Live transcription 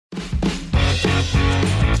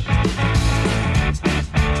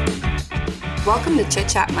Welcome to Chit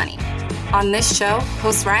Chat Money. On this show,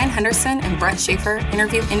 hosts Ryan Henderson and Brett Schaefer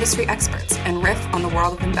interview industry experts and riff on the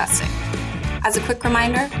world of investing. As a quick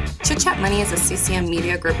reminder, Chit Chat Money is a CCM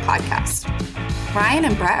Media Group podcast. Ryan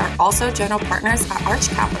and Brett are also general partners at Arch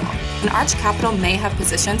Capital, and Arch Capital may have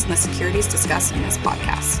positions in the securities discussed in this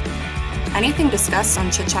podcast. Anything discussed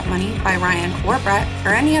on Chit Chat Money by Ryan or Brett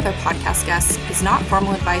or any other podcast guests is not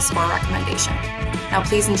formal advice or recommendation. Now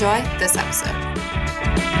please enjoy this episode.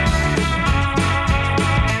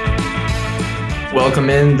 Welcome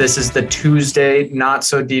in. This is the Tuesday Not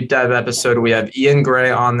So Deep Dive episode. We have Ian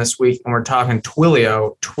Gray on this week, and we're talking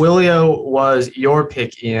Twilio. Twilio was your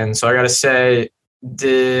pick, Ian. So I got to say,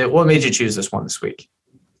 what made you choose this one this week?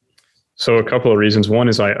 So a couple of reasons. One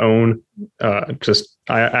is I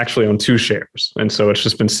actually own 2 shares. And so it's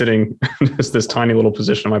just been sitting as this tiny little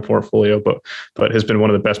position in my portfolio, but has been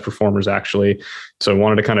one of the best performers actually. So I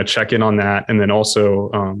wanted to kind of check in on that. And then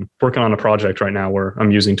also working on a project right now where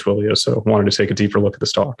I'm using Twilio. So I wanted to take a deeper look at the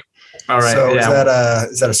stock. All right. So is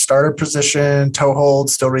that a starter position, toe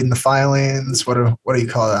hold, still reading the filings? What do you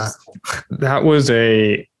call that? That was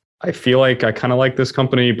I feel like I kind of like this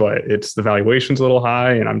company, but the valuation's a little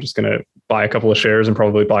high and I'm just going to buy a couple of shares and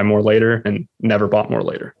probably buy more later and never bought more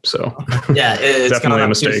later. So yeah, it's definitely a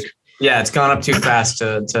mistake. It's gone up too fast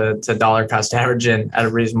to dollar cost averaging at a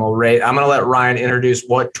reasonable rate. I'm going to let Ryan introduce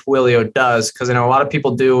what Twilio does, because I know a lot of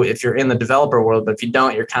people do if you're in the developer world, but if you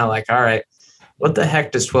don't, you're kind of like, all right, what the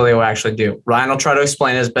heck does Twilio actually do? Ryan will try to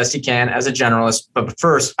explain it as best he can as a generalist. But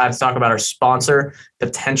first, I have to talk about our sponsor,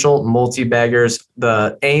 Potential Multi-Baggers.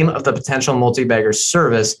 The aim of the Potential Multi-Baggers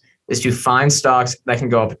service is to find stocks that can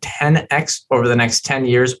go up 10x over the next 10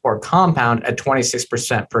 years or compound at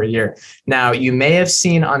 26% per year. Now, you may have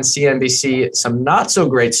seen on CNBC some not so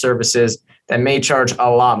great services that may charge a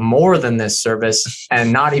lot more than this service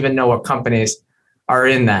and not even know what companies are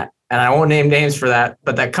in that. And I won't name names for that,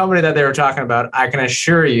 but that company that they were talking about, I can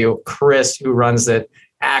assure you, Chris, who runs it,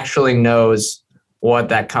 actually knows what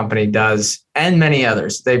that company does, and many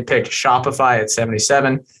others. They picked Shopify at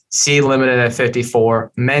 77, C Limited at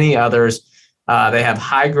 54, many others. They have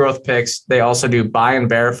high growth picks. They also do buy and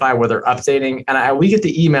verify where they're updating. And we get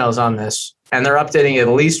the emails on this, and they're updating at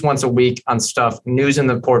least once a week on stuff, news in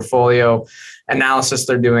the portfolio, analysis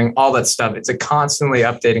they're doing, all that stuff. It's a constantly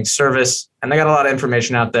updating service, and they got a lot of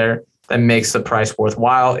information out there that makes the price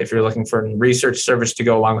worthwhile if you're looking for a research service to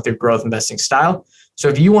go along with your growth investing style. So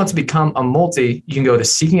if you want to become a multi, you can go to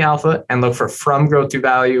Seeking Alpha and look for From Growth to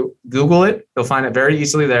Value. Google it. You'll find it very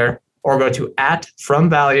easily there, or go to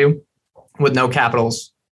 @FromValue with no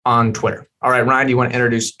capitals on Twitter. All right, Ryan, do you want to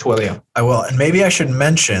introduce Twilio? I will. And maybe I should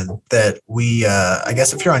mention that we, I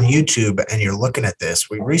guess if you're on YouTube and you're looking at this,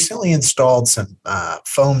 we recently installed some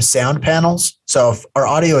foam sound panels. So if our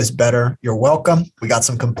audio is better, you're welcome. We got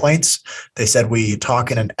some complaints. They said we talk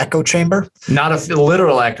in an echo chamber. Not a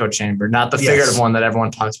literal echo chamber, not the figurative one that everyone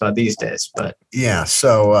talks about these days. But yeah,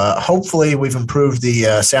 so hopefully we've improved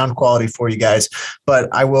the sound quality for you guys. But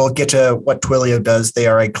I will get to what Twilio does. They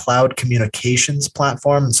are a cloud communications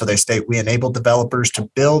platform. And so they state we enable developers to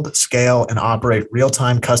build, scale, and operate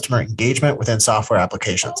real-time customer engagement within software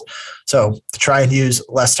applications. So to try and use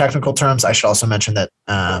less technical terms, I should also mention that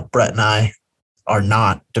Brett and I are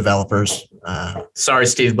not developers. Sorry,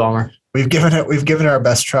 Steve Ballmer. We've given it our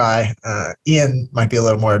best try. Ian might be a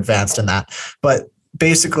little more advanced in that, but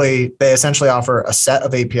basically, they essentially offer a set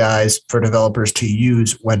of APIs for developers to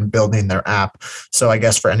use when building their app. So I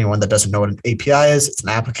guess for anyone that doesn't know what an API is, it's an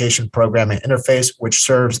application programming interface, which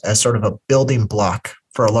serves as sort of a building block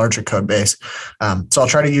for a larger code base. So I'll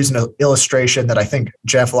try to use an illustration that I think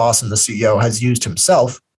Jeff Lawson, the CEO, has used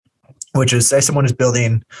himself, which is, say someone is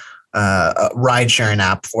building a ride-sharing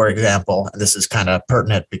app, for example. And this is kind of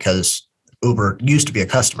pertinent because Uber used to be a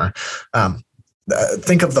customer.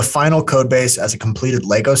 Think of the final code base as a completed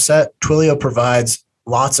Lego set. Twilio provides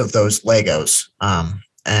lots of those Legos,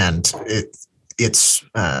 and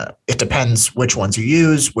it depends which ones you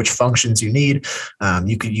use, which functions you need.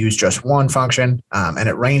 You could use just one function, and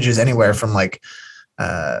it ranges anywhere from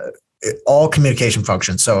all communication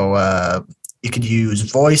functions. So you could use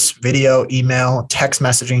voice, video, email, text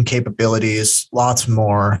messaging capabilities, lots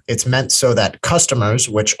more. It's meant so that customers,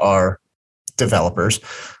 which are developers,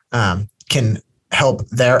 can help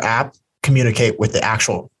their app communicate with the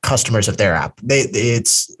actual customers of their app.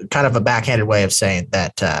 It's kind of a backhanded way of saying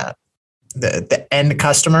that the end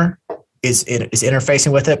customer is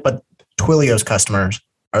interfacing with it, but Twilio's customers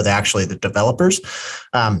are actually the developers.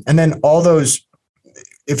 And then all those,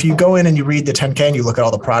 if you go in and you read the 10K and you look at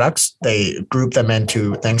all the products, they group them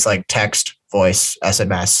into things like text, voice,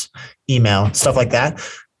 SMS, email, stuff like that.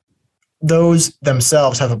 those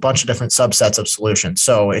themselves have a bunch of different subsets of solutions.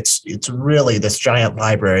 So it's really this giant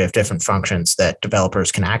library of different functions that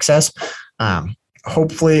developers can access.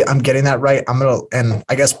 Hopefully I'm getting that right. And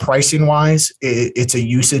I guess pricing wise, it's a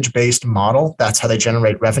usage based model. That's how they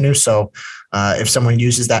generate revenue. So if someone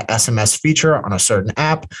uses that SMS feature on a certain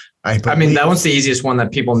app, I mean, that one's the easiest one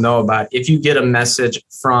that people know about. If you get a message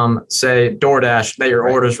from, say, DoorDash that your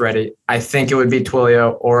order's ready, I think it would be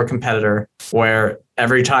Twilio or a competitor, where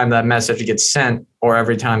every time that message gets sent, or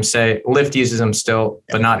every time, say, Lyft uses them still,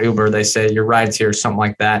 but not Uber, they say your ride's here, something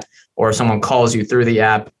like that, or someone calls you through the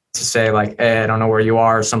app to say like, hey, I don't know where you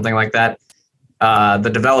are, or something like that. The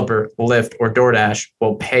developer, Lyft or DoorDash,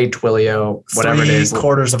 will pay Twilio whatever it is.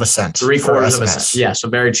 3/4 of a cent. 3/4 of a cent. Yeah, so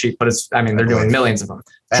very cheap, but they're doing millions of them.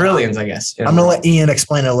 Trillions, I guess. I'm going to let Ian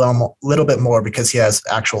explain it a little bit more because he has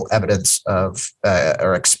actual evidence of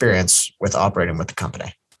or experience with operating with the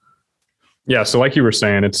company. Yeah, so like you were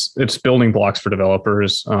saying, it's building blocks for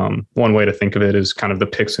developers. One way to think of it is kind of the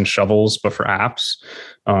picks and shovels, but for apps.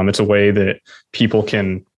 It's a way that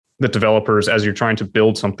that developers, as you're trying to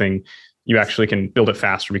build something, you actually can build it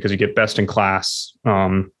faster because you get best in class,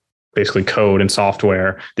 basically code and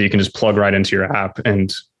software that you can just plug right into your app,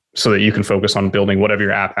 and so that you can focus on building whatever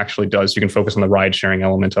your app actually does. You can focus on the ride sharing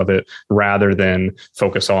element of it rather than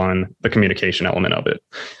focus on the communication element of it.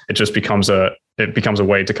 It just becomes a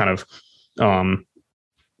way to kind of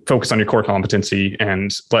focus on your core competency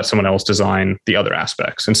and let someone else design the other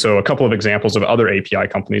aspects. And so a couple of examples of other API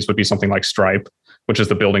companies would be something like Stripe, which is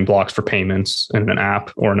the building blocks for payments in an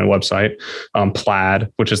app or in a website. Plaid,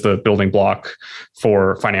 which is the building block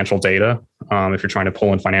for financial data, if you're trying to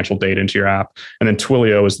pull in financial data into your app. And then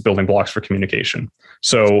Twilio is the building blocks for communication.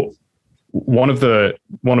 So one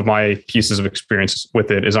of my pieces of experience with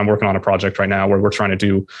it is I'm working on a project right now where we're trying to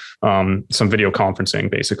do some video conferencing,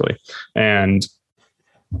 basically. And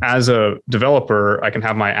as a developer, I can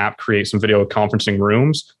have my app create some video conferencing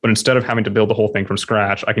rooms, but instead of having to build the whole thing from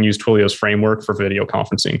scratch, I can use Twilio's framework for video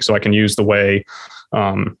conferencing. So I can use the way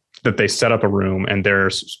that they set up a room, and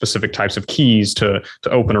there's specific types of keys to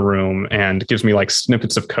open a room, and it gives me like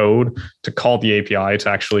snippets of code to call the API to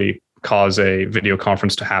actually cause a video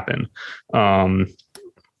conference to happen. And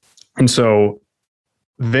so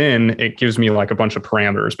then it gives me like a bunch of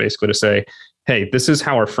parameters basically to say, hey, this is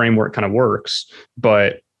how our framework kind of works,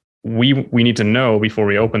 but we need to know before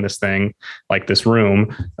we open this thing, like this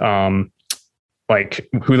room, like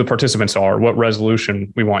who the participants are, what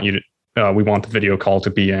resolution we want we want the video call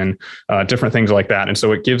to be in, different things like that. And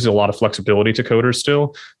so it gives a lot of flexibility to coders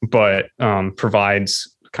still, but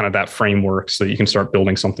provides kind of that framework so that you can start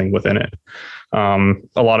building something within it.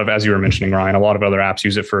 A lot of, as you were mentioning, Ryan, a lot of other apps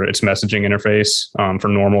use it for its messaging interface, for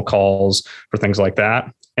normal calls, for things like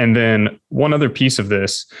that. And then one other piece of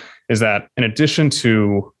this is that in addition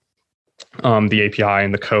to the API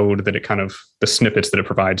and the code that the snippets that it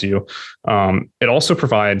provides you, it also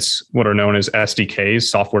provides what are known as SDKs,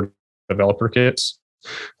 software developer kits,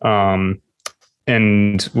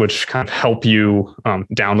 and which kind of help you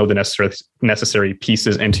download the necessary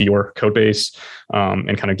pieces into your code base,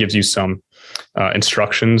 and kind of gives you some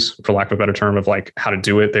instructions, for lack of a better term, of like how to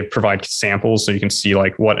do it. They provide samples so you can see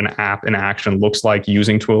like what an app in action looks like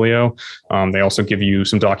using Twilio. They also give you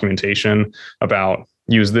some documentation about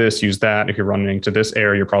use this, use that. If you're running into this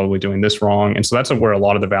error, you're probably doing this wrong. And so that's where a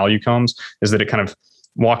lot of the value comes, is that it kind of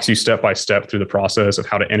walks you step by step through the process of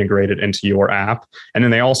how to integrate it into your app. And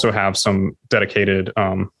then they also have some dedicated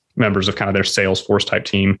members of kind of their Salesforce type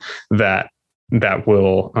team that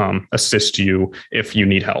will assist you if you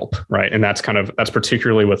need help, right? And that's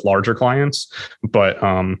particularly with larger clients, but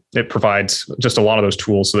it provides just a lot of those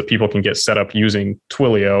tools so that people can get set up using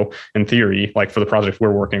Twilio. In theory, like for the project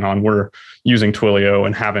we're working on, we're using Twilio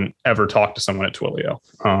and haven't ever talked to someone at Twilio.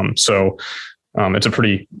 So it's a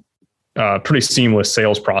pretty seamless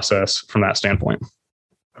sales process from that standpoint.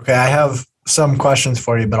 Okay, I have some questions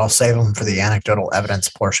for you, but I'll save them for the anecdotal evidence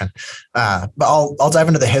portion. But I'll dive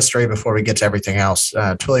into the history before we get to everything else.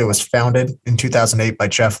 Twilio was founded in 2008 by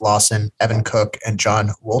Jeff Lawson, Evan Cook, and John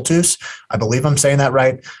Wolthuis. I believe I'm saying that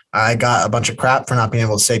right. I got a bunch of crap for not being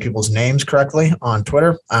able to say people's names correctly on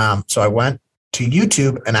Twitter. So I went to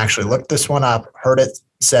YouTube and actually looked this one up, heard it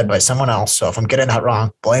said by someone else. So if I'm getting that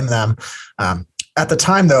wrong, blame them. At the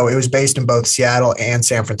time, though, it was based in both Seattle and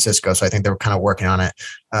San Francisco. So I think they were kind of working on it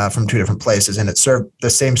from two different places, and it served the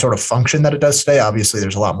same sort of function that it does today. Obviously,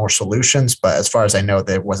 there's a lot more solutions, but as far as I know,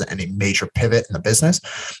 there wasn't any major pivot in the business.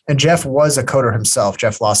 And Jeff was a coder himself.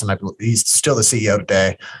 Jeff Lawson, I believe, he's still the CEO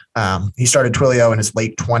today. He started Twilio in his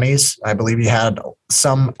late 20s. I believe he had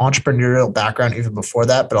some entrepreneurial background even before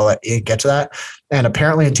that, but I'll let Ian get to that. And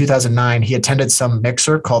apparently in 2009, he attended some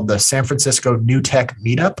mixer called the San Francisco New Tech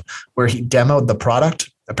Meetup, where he demoed the product.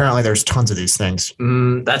 Apparently there's tons of these things.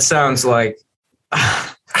 That sounds like,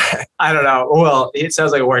 I don't know. Well, it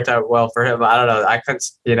sounds like it worked out well for him. I don't know. I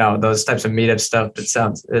couldn't, those types of meetup stuff, the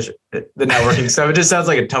networking stuff, it just sounds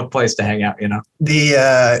like a tough place to hang out,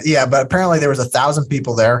 But apparently there was 1,000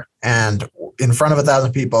 people there, and in front of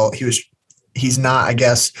 1,000 people, he's not, I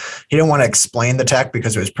guess, he didn't want to explain the tech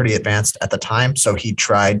because it was pretty advanced at the time. So he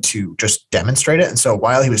tried to just demonstrate it. And so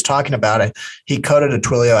while he was talking about it, he coded a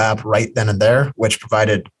Twilio app right then and there, which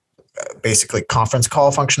provided basically conference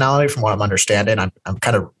call functionality from what I'm understanding. I'm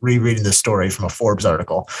kind of rereading this story from a Forbes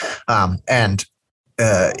article. And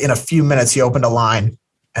in a few minutes, he opened a line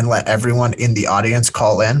and let everyone in the audience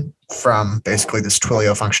call in from basically this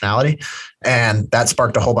Twilio functionality. And that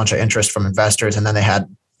sparked a whole bunch of interest from investors. And then they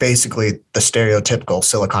had basically the stereotypical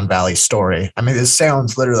Silicon Valley story. I mean, this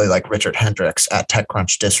sounds literally like Richard Hendricks at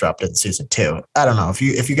TechCrunch Disrupted in season 2. I don't know if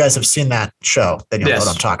you guys have seen that show, then you'll know what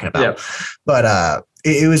I'm talking about. Yep. But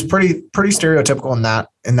it was pretty stereotypical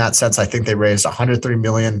in that sense. I think they raised $103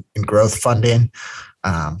 million in growth funding.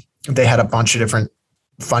 They had a bunch of different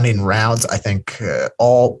funding rounds. I think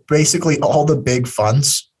all the big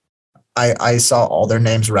funds. I saw all their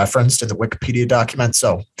names referenced in the Wikipedia document.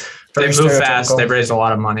 So they moved fast. They've raised a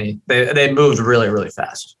lot of money. They moved really, really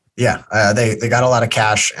fast. Yeah, they got a lot of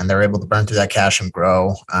cash, and they're able to burn through that cash and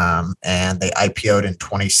grow. And they IPO'd in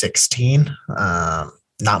 2016.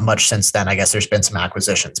 Not much since then. I guess there's been some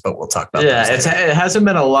acquisitions, but we'll talk about. Yeah, it hasn't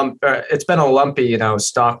been a lump. It's been a lumpy,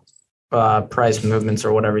 stock price movements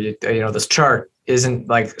or whatever. This chart isn't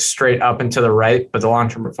like straight up and to the right, but the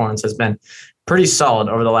long-term performance has been pretty solid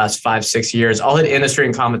over the last 5-6 years. I'll hit industry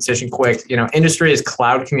and competition quick. Industry is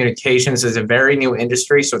cloud communications is a very new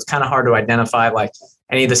industry, so it's kind of hard to identify like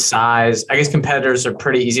any of the size. I guess competitors are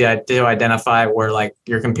pretty easy to identify where like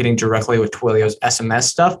you're competing directly with Twilio's SMS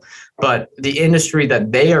stuff. But the industry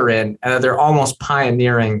that they are in, and they're almost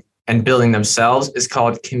pioneering and building themselves, is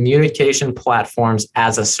called Communication Platforms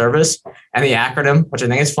as a Service. And the acronym, which I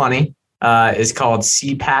think is funny, is called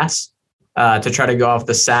CPaaS. To try to go off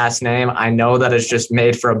the SaaS name. I know that it's just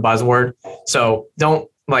made for a buzzword. So don't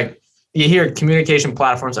you hear Communication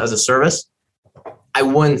Platforms as a Service. I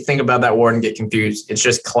wouldn't think about that word and get confused. It's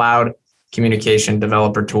just cloud communication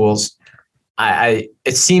developer tools.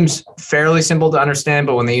 It seems fairly simple to understand,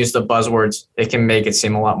 but when they use the buzzwords, it can make it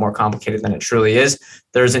seem a lot more complicated than it truly is.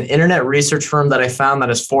 There's an internet research firm that I found that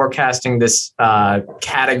is forecasting this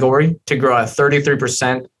category to grow at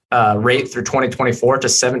 33% rate through 2024 to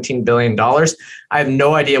 $17 billion. I have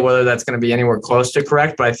no idea whether that's going to be anywhere close to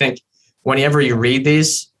correct, but I think whenever you read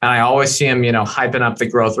these, and I always see them, hyping up the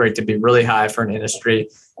growth rate to be really high for an industry,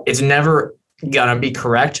 it's never going to be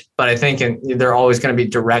correct, but I think they're always going to be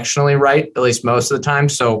directionally right, at least most of the time.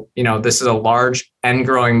 So, this is a large and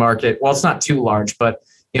growing market. Well, it's not too large, but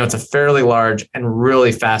it's a fairly large and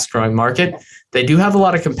really fast growing market. They do have a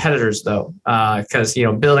lot of competitors though, because,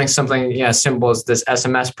 building something as simple as this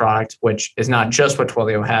SMS product, which is not just what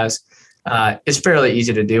Twilio has, is fairly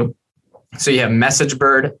easy to do. So you have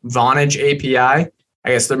MessageBird, Vonage API. I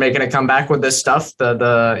guess they're making a comeback with this stuff.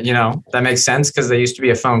 That makes sense because they used to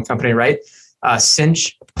be a phone company, right?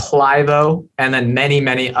 Cinch, Plivo, and then many,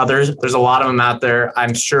 many others. There's a lot of them out there.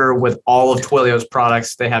 I'm sure with all of Twilio's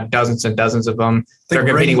products, they have dozens and dozens of them. They're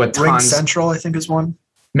competing with tons. RingCentral, I think, is one.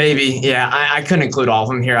 Maybe, yeah. I couldn't include all of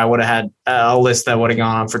them here. I would have had a list that would have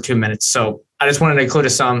gone on for 2 minutes. So I just wanted to include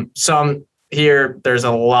some here. There's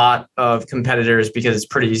a lot of competitors because it's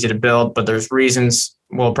pretty easy to build, but there's reasons.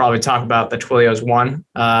 We'll probably talk about the Twilio's one,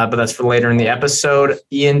 but that's for later in the episode.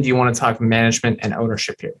 Ian, do you want to talk management and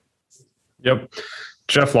ownership here? Yep.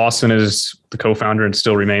 Jeff Lawson is the co-founder and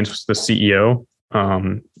still remains the CEO.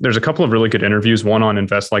 There's a couple of really good interviews, one on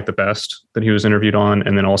Invest Like the Best that he was interviewed on.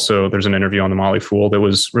 And then also there's an interview on The Motley Fool that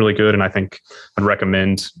was really good. And I think I'd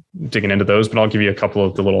recommend digging into those, but I'll give you a couple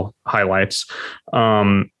of the little highlights.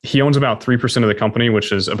 He owns about 3% of the company,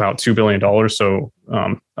 which is about $2 billion. So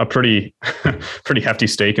a pretty hefty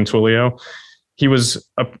stake in Twilio. He was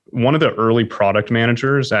one of the early product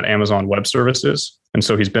managers at Amazon Web Services. And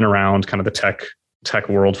so he's been around kind of the tech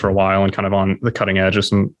world for a while and kind of on the cutting edge of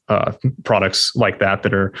some products like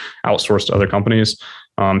that are outsourced to other companies.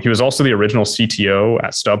 He was also the original CTO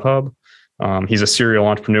at StubHub. He's a serial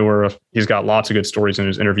entrepreneur. He's got lots of good stories in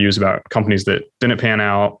his interviews about companies that didn't pan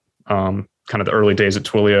out, kind of the early days at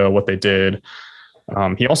Twilio, what they did.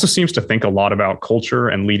 He also seems to think a lot about culture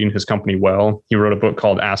and leading his company well. He wrote a book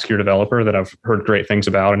called Ask Your Developer that I've heard great things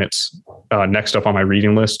about, and it's next up on my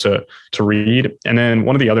reading list to read. And then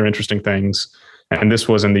one of the other interesting things, and this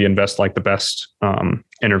was in the Invest Like the Best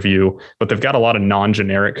interview, but they've got a lot of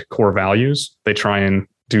non-generic core values. They try and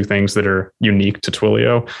do things that are unique to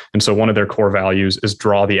Twilio. And so one of their core values is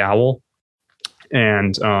draw the owl.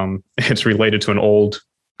 And it's related to an old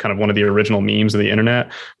kind of one of the original memes of the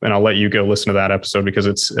internet. And I'll let you go listen to that episode because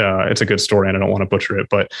it's a good story and I don't want to butcher it,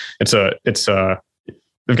 but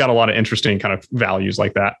they've got a lot of interesting kind of values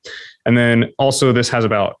like that. And then also this has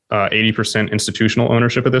about 80% institutional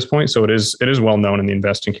ownership at this point. So it is well known in the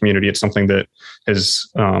investing community. It's something that has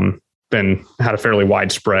had a fairly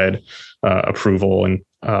widespread approval and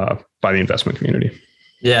by the investment community.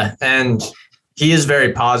 Yeah. And he is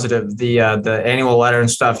very positive. The annual letter and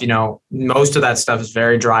stuff, most of that stuff is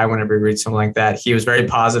very dry whenever you read something like that. He was very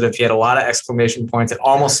positive. He had a lot of exclamation points. It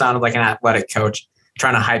almost sounded like an athletic coach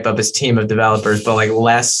trying to hype up his team of developers, but like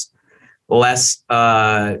less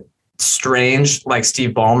strange like Steve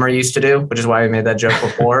Ballmer used to do, which is why we made that joke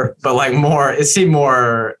before, but like it seemed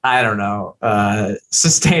more, I don't know,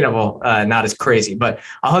 sustainable, not as crazy, but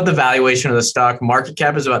I'll have the valuation of the stock. Market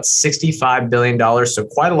cap is about $65 billion. So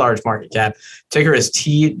quite a large market cap. Ticker is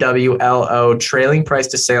TWLO, trailing price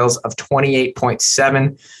to sales of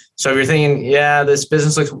 28.7. So if you're thinking, yeah, this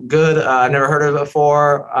business looks good, I've never heard of it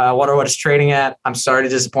before, I wonder what it's trading at, I'm sorry to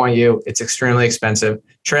disappoint you. It's extremely expensive.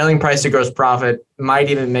 Trailing price to gross profit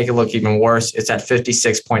might even make it look even worse. It's at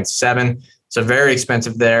 56.7. So very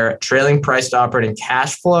expensive there. Trailing price to operating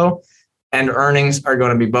cash flow and earnings are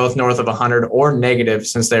going to be both north of 100 or negative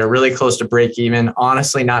since they're really close to break even.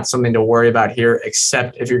 Honestly, not something to worry about here,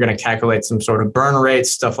 except if you're going to calculate some sort of burn rate,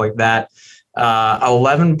 stuff like that.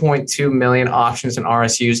 11.2 million options and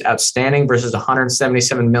RSUs outstanding versus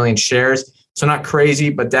 177 million shares. So not crazy,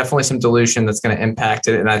 but definitely some dilution that's going to impact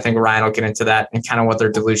it. And I think Ryan will get into that and kind of what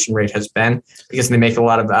their dilution rate has been because they make a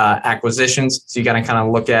lot of acquisitions. So you got to kind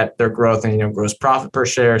of look at their growth and, gross profit per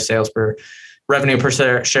share, sales per revenue per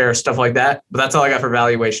share, stuff like that. But that's all I got for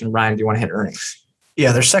valuation. Ryan, do you want to hit earnings?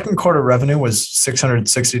 Yeah, their second quarter revenue was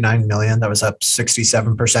 $669 million. That was up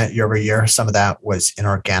 67% year over year. Some of that was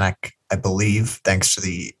inorganic, I believe, thanks to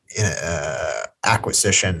the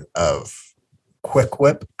acquisition of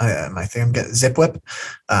QuickWhip. I think I'm getting ZipWhip.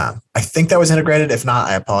 I think that was integrated. If not,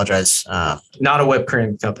 I apologize. Not a whipped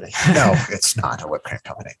cream company. No, it's not a whipped cream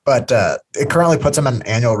company. But it currently puts them at an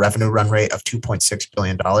annual revenue run rate of $2.6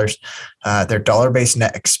 billion. Their dollar-based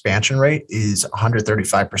net expansion rate is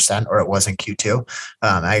 135%, or it was in Q2.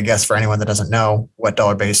 I guess for anyone that doesn't know what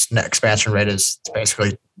dollar-based net expansion rate is, it's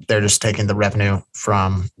basically they're just taking the revenue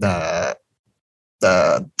from the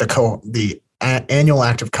annual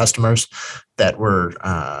active customers that were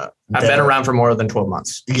I've been around for more than 12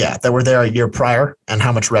 months. Yeah, that were there a year prior and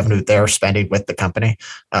how much revenue they're spending with the company.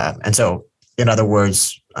 And so, in other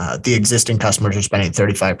words, the existing customers are spending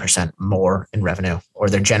 35% more in revenue, or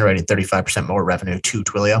they're generating 35% more revenue to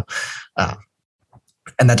Twilio.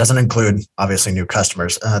 And that doesn't include, obviously, new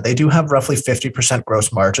customers. They do have roughly 50%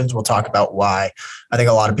 gross margins. We'll talk about why. I think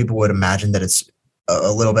a lot of people would imagine that it's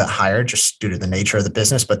a little bit higher just due to the nature of the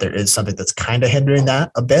business, but there is something that's kind of hindering that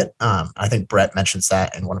a bit. I think Brett mentions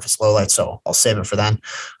that in one of his lowlights, so I'll save it for then.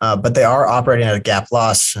 But they are operating at a GAAP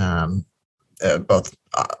loss. Both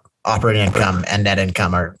operating income and net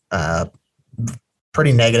income are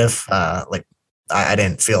pretty negative. I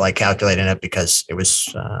didn't feel like calculating it because it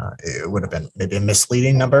would have been maybe a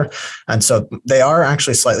misleading number. And so they are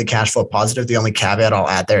actually slightly cash flow positive. The only caveat I'll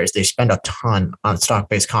add there is they spend a ton on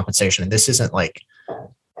stock-based compensation. And this isn't like,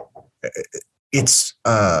 it's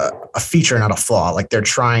a feature, not a flaw. Like they're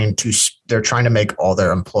trying to make all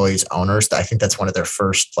their employees owners. I think that's one of their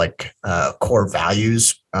first core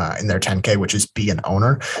values in their 10K, which is be an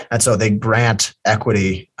owner. And so they grant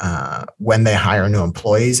equity when they hire new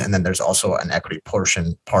employees. And then there's also an equity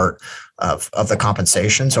part of the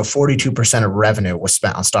compensation. So 42% of revenue was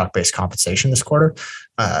spent on stock-based compensation this quarter.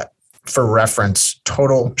 For reference,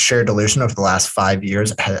 total share dilution over the last 5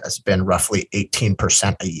 years has been roughly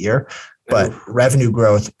 18% a year. But revenue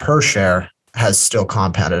growth per share has still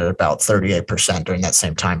compounded at about 38% during that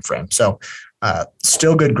same time frame. So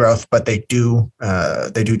still good growth, but they do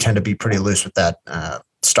tend to be pretty loose with that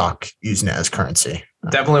stock, using it as currency.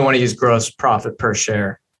 Definitely want to use gross profit per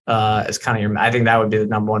share as kind of I think that would be the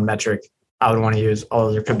number one metric I would want to use.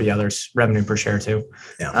 Although there could be others, revenue per share too.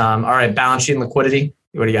 Yeah. All right, balance sheet and liquidity.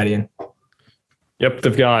 What do you got, Ian? Yep,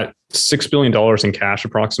 they've got $6 billion in cash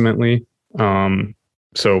approximately.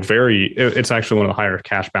 So it's actually one of the higher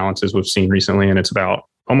cash balances we've seen recently, and it's about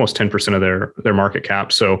almost 10% of their market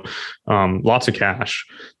cap. So lots of cash.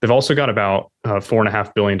 They've also got about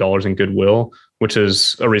 $4.5 billion in goodwill, which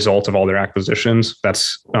is a result of all their acquisitions.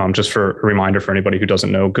 That's just for a reminder for anybody who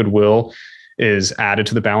doesn't know, goodwill is added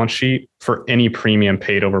to the balance sheet for any premium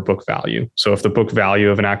paid over book value. So if the book value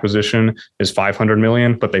of an acquisition is $500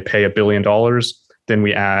 million, but they pay $1 billion, then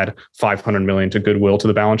we add $500 million to goodwill to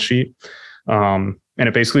the balance sheet. And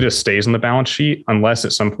it basically just stays on the balance sheet unless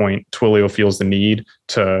at some point Twilio feels the need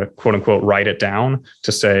to quote unquote write it down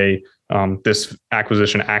to say this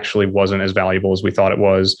acquisition actually wasn't as valuable as we thought it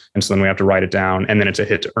was. And so then we have to write it down, and then it's a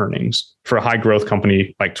hit to earnings. For a high growth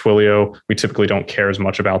company like Twilio, we typically don't care as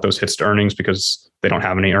much about those hits to earnings because they don't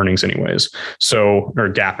have any earnings anyways. So, or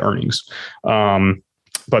GAAP earnings.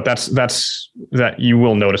 But that's that you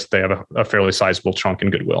will notice they have a fairly sizable chunk in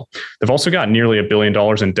goodwill. They've also got nearly $1 billion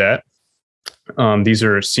in debt. These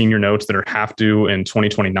are senior notes that are half due in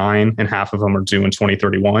 2029 and half of them are due in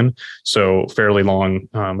 2031. So fairly long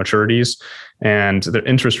maturities. And the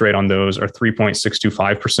interest rate on those are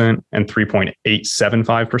 3.625% and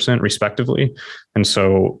 3.875% respectively. And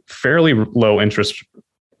so fairly low interest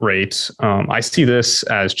rates. I see this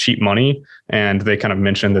as cheap money, and they kind of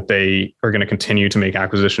mentioned that they are going to continue to make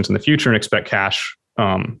acquisitions in the future and expect cash.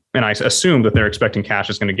 And I assume that they're expecting cash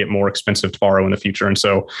is going to get more expensive to borrow in the future. And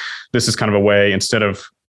so this is kind of a way, instead of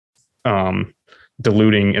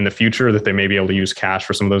diluting in the future, that they may be able to use cash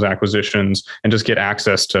for some of those acquisitions and just get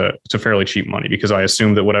access to fairly cheap money, because I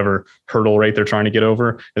assume that whatever hurdle rate they're trying to get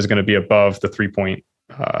over is going to be above the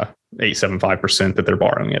 3.875% that they're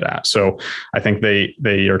borrowing it at. So I think they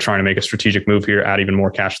are trying to make a strategic move here, add even more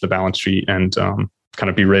cash to the balance sheet, and kind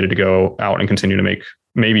of be ready to go out and continue to make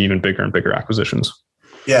maybe even bigger and bigger acquisitions.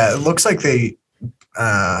 Yeah, it looks like they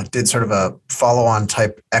did sort of a follow-on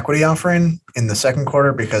type equity offering in the second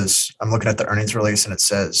quarter, because I'm looking at the earnings release and it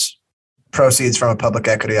says proceeds from a public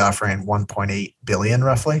equity offering, 1.8 billion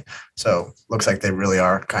roughly. So looks like they really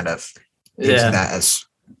are kind of using that as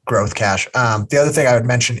growth cash. The other thing I would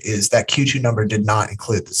mention is that Q2 number did not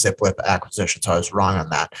include the ZipWhip acquisition. So I was wrong on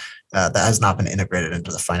that. That has not been integrated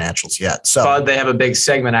into the financials yet. So but they have a big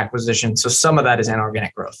segment acquisition. So some of that is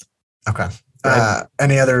inorganic growth. Okay. Right.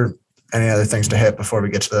 Any other things to hit before we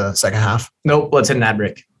get to the second half? Nope. Let's hit an ad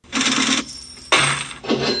break.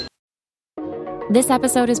 This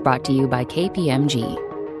episode is brought to you by KPMG.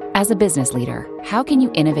 As a business leader, how can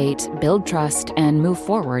you innovate, build trust, and move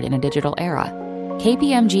forward in a digital era?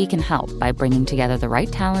 KPMG can help by bringing together the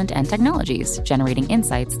right talent and technologies, generating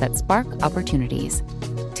insights that spark opportunities.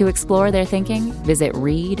 To explore their thinking, visit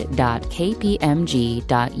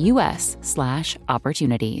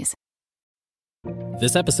read.kpmg.us/opportunities.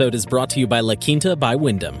 This episode is brought to you by La Quinta by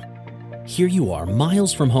Wyndham. Here you are,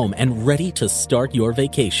 miles from home and ready to start your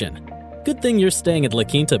vacation. Good thing you're staying at La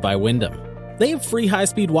Quinta by Wyndham. They have free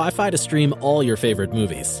high-speed Wi-Fi to stream all your favorite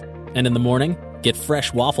movies. And in the morning, get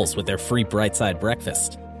fresh waffles with their free Brightside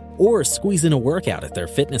breakfast. Or squeeze in a workout at their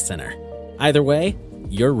fitness center. Either way,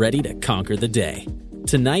 you're ready to conquer the day.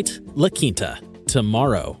 Tonight, La Quinta.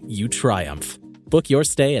 Tomorrow, you triumph. Book your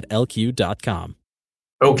stay at lq.com.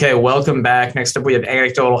 Okay, welcome back. Next up, we have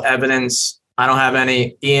anecdotal evidence. I don't have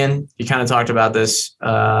any. Ian, you kind of talked about this,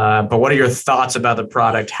 but what are your thoughts about the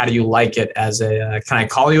product? How do you like it as a, can I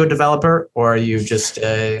call you a developer, or are you just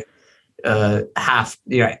a half,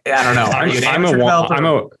 I don't know. Are you an amateur developer? I'm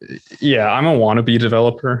a wannabe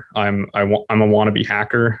developer. I'm a wannabe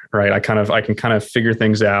hacker, right? I can kind of figure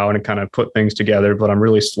things out and kind of put things together, but I'm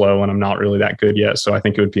really slow and I'm not really that good yet. So I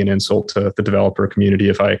think it would be an insult to the developer community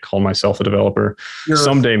if I call myself a developer.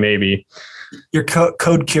 Someday, maybe. You're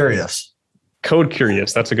code curious. Code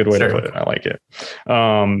curious. That's a good way to put it. I like it.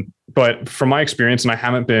 But from my experience, and I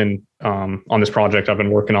haven't been on this project I've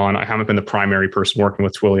been working on, I haven't been the primary person working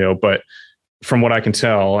with Twilio, but from what I can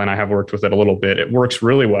tell, and I have worked with it a little bit, it works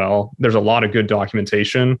really well. There's a lot of good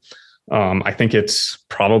documentation. I think it's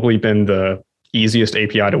probably been the easiest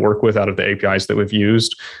API to work with out of the APIs that we've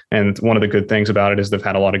used. And one of the good things about it is they've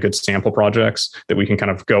had a lot of good sample projects that we can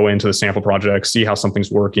kind of go into the sample project, see how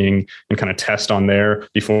something's working, and kind of test on there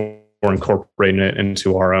before incorporating it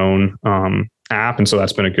into our own app. And so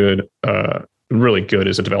that's been a good, really good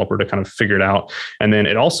as a developer to kind of figure it out. And then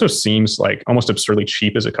it also seems like almost absurdly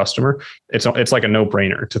cheap as a customer. It's like a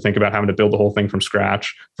no-brainer to think about having to build the whole thing from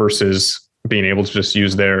scratch versus being able to just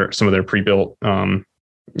use some of their pre-built,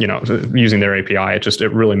 using their API.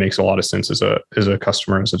 It really makes a lot of sense as a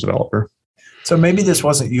customer, as a developer. So maybe this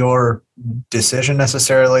wasn't your decision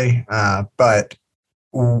necessarily, but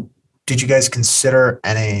did you guys consider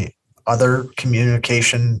any other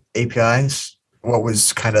communication APIs what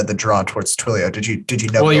was kind of the draw towards Twilio? Did you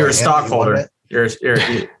know? Well, you're a stockholder. You're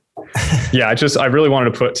Yeah, I really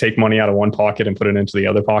wanted to take money out of one pocket and put it into the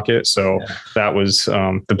other pocket. So that was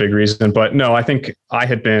the big reason. But no, I think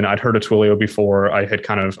I'd heard of Twilio before. I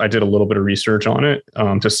did a little bit of research on it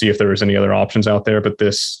to see if there was any other options out there. But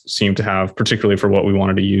this seemed to have, particularly for what we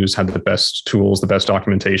wanted to use, had the best tools, the best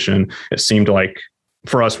documentation. It seemed like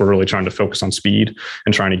for us, we're really trying to focus on speed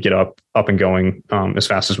and trying to get up and going as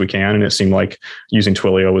fast as we can. And it seemed like using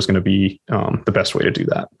Twilio was going to be the best way to do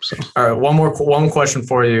that. So, all right, one question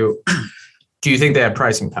for you. Do you think they have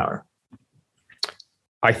pricing power?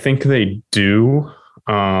 I think they do,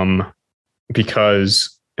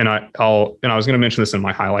 because, and I was going to mention this in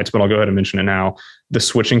my highlights, but I'll go ahead and mention it now. The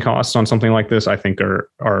switching costs on something like this, I think,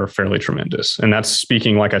 are fairly tremendous. And that's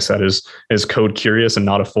speaking, like I said, is code curious and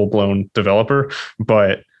not a full blown developer.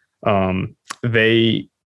 But they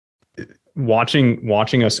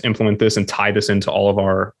watching us implement this and tie this into all of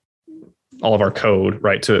our code,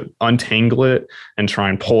 right? To untangle it and try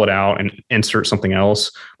and pull it out and insert something else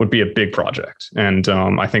would be a big project. And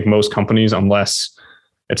I think most companies, unless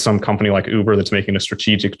it's some company like Uber that's making a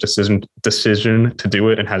strategic decision to do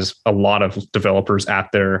it and has a lot of developers at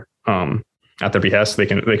their behest, they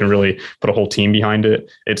can really put a whole team behind it.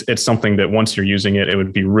 It's something that once you're using it, it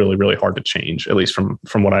would be really, really hard to change, at least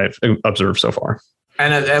from what I've observed so far.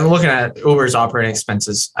 And looking at Uber's operating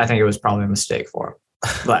expenses, I think it was probably a mistake for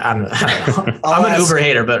them. But I don't know. I'm an Uber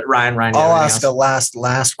hater, but Ryan. I'll ask a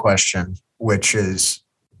last question, which is,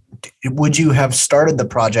 would you have started the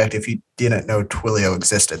project if you didn't know Twilio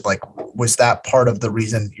existed? Like, was that part of the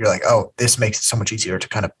reason you're like, oh, this makes it so much easier to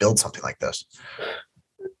kind of build something like this?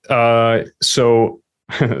 So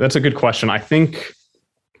that's a good question. I think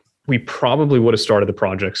we probably would have started the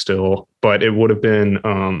project still, but it would have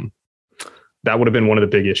been, that would have been one of the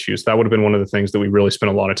big issues. That would have been one of the things that we really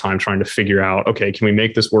spent a lot of time trying to figure out. Okay, can we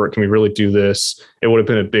make this work? Can we really do this? It would have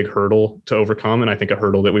been a big hurdle to overcome. And I think a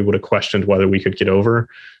hurdle that we would have questioned whether we could get over.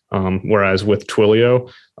 Whereas with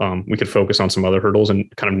Twilio, we could focus on some other hurdles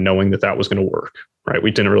and kind of knowing that was going to work, right?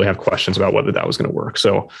 We didn't really have questions about whether that was going to work.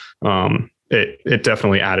 So it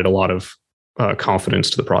definitely added a lot of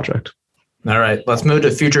confidence to the project. All right, let's move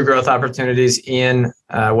to future growth opportunities. Ian,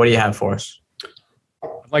 what do you have for us?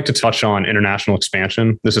 I'd like to touch on international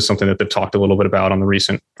expansion. This is something that they've talked a little bit about on the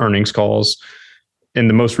recent earnings calls. In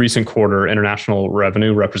the most recent quarter, international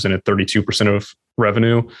revenue represented 32% of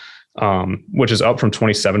revenue, which is up from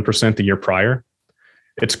 27% the year prior.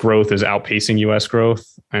 Its growth is outpacing US growth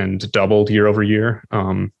and doubled year over year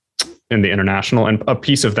in the international. And a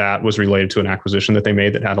piece of that was related to an acquisition that they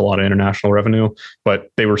made that had a lot of international revenue, but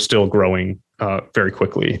they were still growing very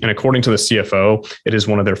quickly. And according to the CFO, it is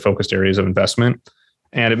one of their focused areas of investment.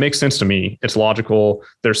 And it makes sense to me. It's logical.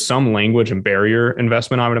 There's some language and barrier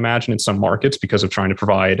investment, I would imagine, in some markets because of trying to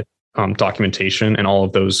provide documentation in all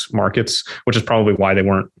of those markets, which is probably why they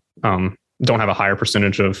don't have a higher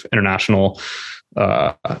percentage of international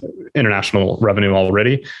revenue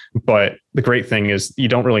already. But the great thing is you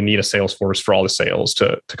don't really need a sales force for all the sales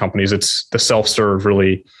to companies. It's the self-serve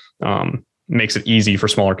really makes it easy for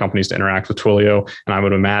smaller companies to interact with Twilio. And I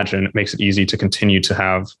would imagine it makes it easy to continue to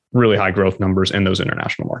have really high growth numbers in those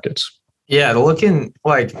international markets. Yeah, looking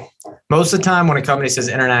like most of the time when a company says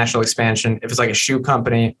international expansion, if it's like a shoe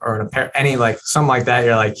company or any like something like that,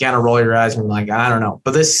 you're like, you kind of roll your eyes and you're like, I don't know.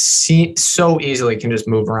 But this so easily can just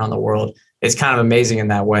move around the world. It's kind of amazing in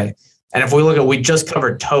that way. And if we just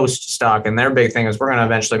covered Toast stock, and their big thing is we're going to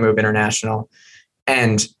eventually move international.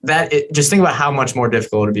 And just think about how much more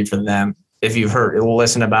difficult it would be for them. If you've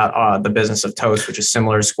listen about the business of Toast, which is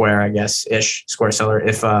similar to Square, I guess, Square Seller.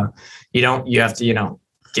 If you have to,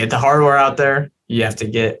 get the hardware out there. You have to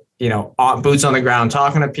get, boots on the ground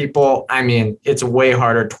talking to people. I mean, it's way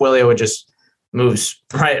harder. Twilio just moves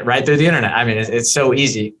right through the internet. I mean, it's so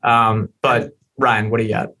easy. But Ryan, what do you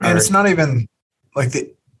got? And it's not even like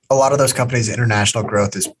a lot of those companies' international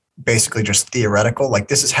growth is basically just theoretical. Like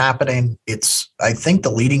this is happening. It's, I think,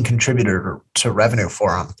 the leading contributor to revenue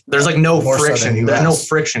for them. There's like no friction. There's no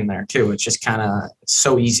friction there too. It's just kind of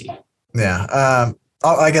so easy. Yeah.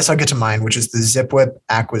 I guess I'll get to mine, which is the ZipWhip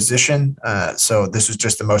acquisition. So this was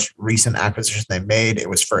just the most recent acquisition they made. It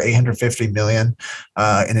was for $850 million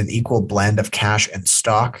in an equal blend of cash and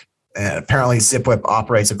stock. And apparently ZipWhip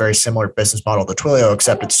operates a very similar business model to Twilio,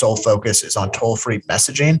 except its sole focus is on toll-free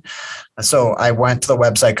messaging. So I went to the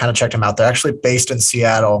website, kind of checked them out. They're actually based in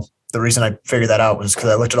Seattle. The reason I figured that out was because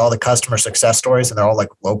I looked at all the customer success stories, and they're all like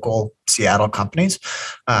local Seattle companies.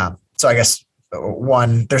 So I guess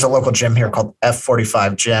there's a local gym here called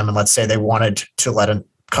F45 Gym. And let's say they wanted to let a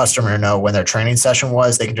customer know when their training session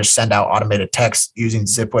was. They can just send out automated text using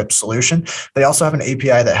Zipwhip solution. They also have an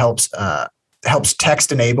API that helps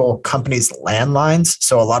text enable companies' landlines.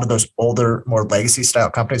 So a lot of those older, more legacy style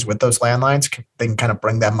companies with those landlines, they can kind of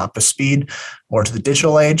bring them up to speed more to the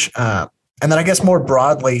digital age. And then I guess more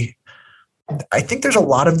broadly, I think there's a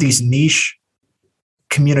lot of these niche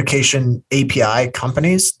communication API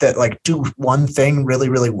companies that like do one thing really,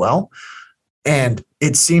 really well. And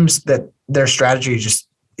it seems that their strategy just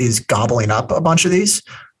is gobbling up a bunch of these.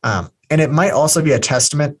 And it might also be a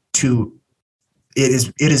testament to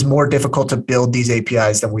it is more difficult to build these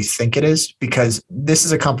APIs than we think it is, because this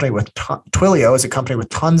is a company with Twilio is a company with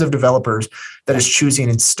tons of developers that is choosing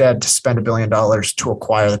instead to spend $1 billion to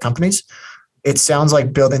acquire the companies. It sounds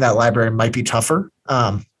like building that library might be tougher.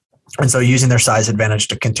 And so using their size advantage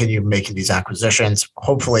to continue making these acquisitions,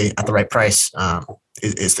 hopefully at the right price,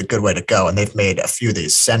 is the good way to go. And they've made a few of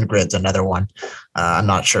these. SendGrid's another one. I'm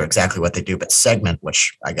not sure exactly what they do, but Segment,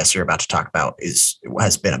 which I guess you're about to talk about,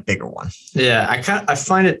 has been a bigger one. Yeah, I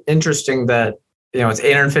find it interesting that it's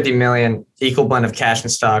 850 million equal blend of cash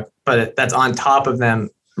and stock, but that's on top of them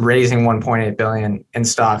raising 1.8 billion in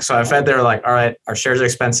stock. So I bet they're like, all right, our shares are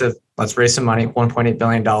expensive. Let's raise some money, $1.8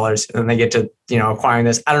 billion. And then they get to, acquiring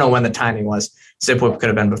this. I don't know when the timing was. Zipwhip could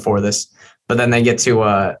have been before this, but then they get to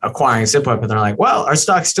acquiring Zipwhip and they're like, well, our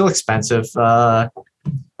stock's still expensive. I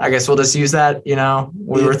guess we'll just use that.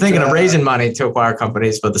 We were thinking of raising money to acquire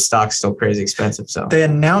companies, but the stock's still crazy expensive. So they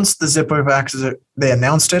announced the Zipwhip acquisition. They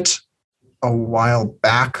announced it a while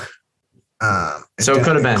back. So it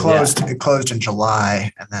could have been closed. It closed in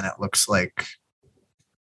July, and then it looks like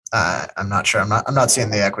I'm not sure. I'm not seeing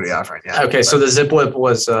the equity offering yet. Okay, so the Zipwhip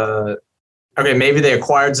was okay. Maybe they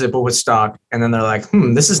acquired Zipwhip with stock, and then they're like,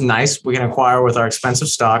 this is nice. We can acquire with our expensive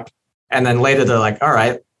stock, and then later they're like, all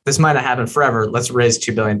right, this might not happen forever. Let's raise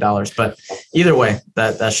 $2 billion. But either way,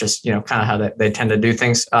 that's just kind of how they tend to do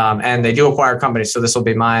things. And they do acquire companies. So this will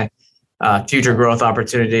be my future growth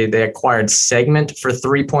opportunity. They acquired Segment for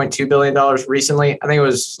 $3.2 billion recently. I think it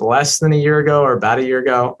was less than a year ago or about a year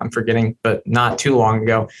ago. I'm forgetting, but not too long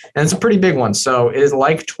ago. And it's a pretty big one. So it is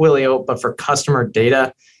like Twilio, but for customer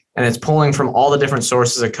data. And it's pulling from all the different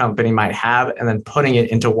sources a company might have and then putting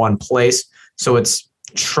it into one place. So it's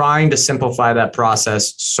trying to simplify that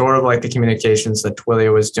process, sort of like the communications that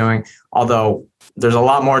Twilio is doing. Although there's a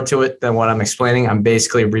lot more to it than what I'm explaining. I'm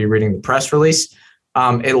basically rereading the press release.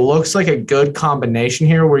 It looks like a good combination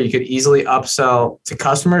here where you could easily upsell to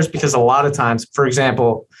customers, because a lot of times, for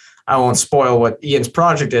example, I won't spoil what Ian's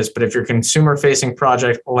project is, but if you're a consumer facing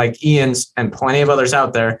project like Ian's and plenty of others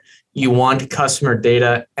out there, you want customer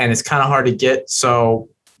data and it's kind of hard to get. So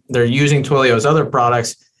they're using Twilio's other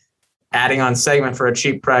products. Adding on Segment for a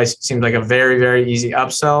cheap price seems like a very, very easy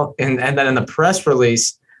upsell. And then in the press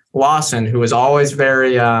release, Lawson, who is always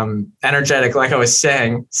very energetic, like I was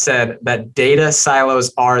saying, said that data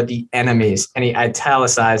silos are the enemies, and he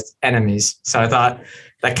italicized enemies. So I thought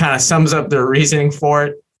that kind of sums up the reasoning for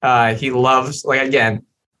it. He loves,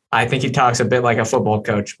 I think he talks a bit like a football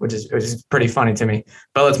coach, which is pretty funny to me.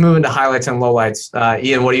 But let's move into highlights and lowlights.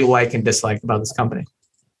 Ian, what do you like and dislike about this company?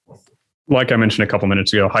 Like I mentioned a couple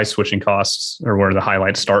minutes ago, high switching costs are where the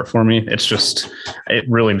highlights start for me. It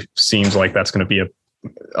really seems like that's going to be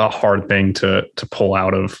a hard thing to pull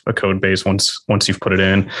out of a code base once you've put it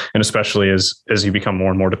in, and especially as you become more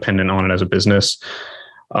and more dependent on it as a business.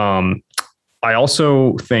 I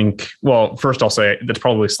also think, well, first I'll say that's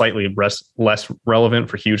probably slightly less relevant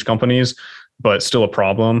for huge companies, but still a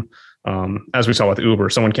problem. As we saw with Uber,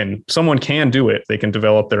 someone can do it. They can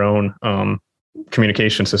develop their own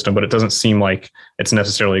communication system, but it doesn't seem like it's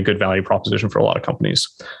necessarily a good value proposition for a lot of companies.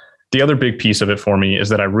 The other big piece of it for me is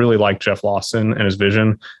that I really like Jeff Lawson and his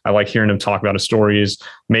vision. I like hearing him talk about his stories.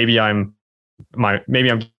 Maybe I'm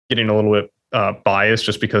getting a little bit biased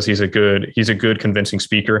just because he's a good convincing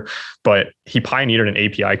speaker, but he pioneered an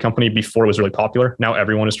API company before it was really popular. Now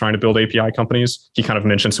everyone is trying to build API companies. He kind of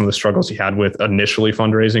mentioned some of the struggles he had with initially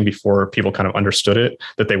fundraising before people kind of understood it,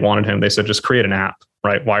 that they wanted him. They said, just create an app,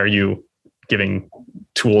 right? Why are you giving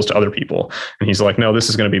tools to other people? And he's like, no, this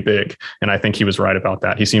is going to be big. And I think he was right about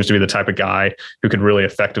that. He seems to be the type of guy who could really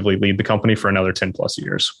effectively lead the company for another 10 plus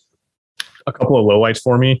years. A couple of lowlights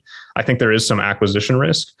for me. I think there is some acquisition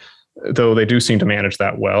risk, though they do seem to manage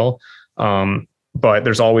that well. But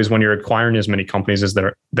there's always, when you're acquiring as many companies as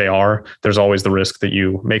there's always the risk that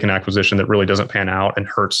you make an acquisition that really doesn't pan out and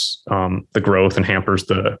hurts the growth and hampers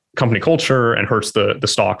the company culture and hurts the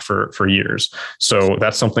stock for years. So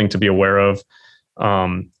that's something to be aware of.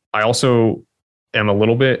 I also am a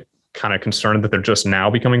little bit kind of concerned that they're just now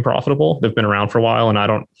becoming profitable. They've been around for a while,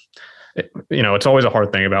 and it's always a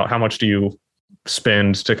hard thing about how much do you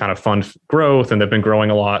spend to kind of fund growth, and they've been growing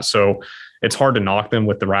a lot. So it's hard to knock them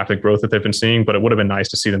with the rapid growth that they've been seeing, but it would have been nice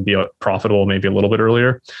to see them be profitable maybe a little bit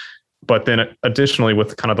earlier. But then additionally,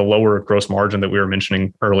 with kind of the lower gross margin that we were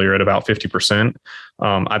mentioning earlier at about 50%,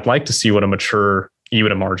 I'd like to see what a mature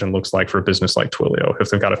EBITDA margin looks like for a business like Twilio. If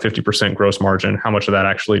they've got a 50% gross margin, how much of that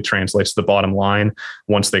actually translates to the bottom line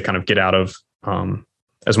once they kind of get out of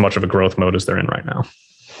as much of a growth mode as they're in right now.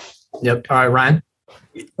 Yep. All right, Ryan.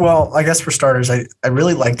 Well, I guess for starters, I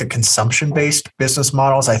really like the consumption-based business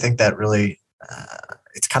models. I think that really,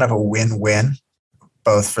 it's kind of a win-win,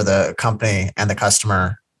 both for the company and the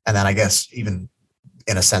customer. And then I guess even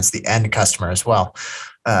in a sense, the end customer as well.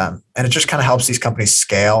 And it just kind of helps these companies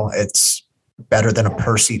scale. It's better than a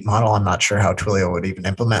per seat model. I'm not sure how Twilio would even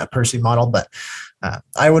implement a per seat model, but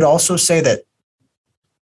I would also say that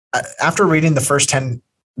after reading the first 10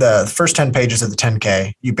 pages of the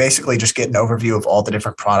 10K, you basically just get an overview of all the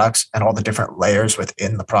different products and all the different layers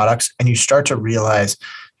within the products. And you start to realize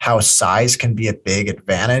how size can be a big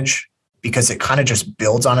advantage because it kind of just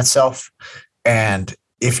builds on itself. And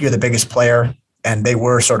if you're the biggest player, and they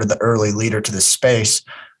were sort of the early leader to this space,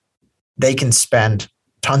 they can spend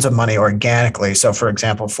tons of money organically. So for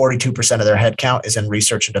example, 42% of their headcount is in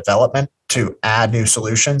research and development to add new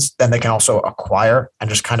solutions. Then they can also acquire and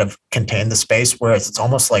just kind of contain the space. Whereas it's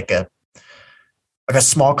almost like a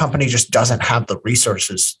small company just doesn't have the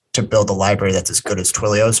resources to build a library that's as good as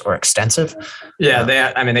Twilio's or extensive. Yeah,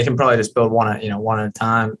 they can probably just build one at a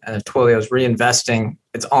time. And if Twilio's reinvesting,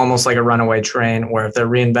 it's almost like a runaway train where if they're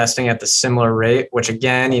reinvesting at the similar rate, which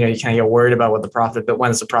again, you kind of get worried about when the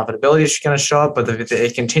profitability is going to show up. But if they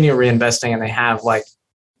continue reinvesting and they have like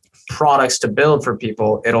products to build for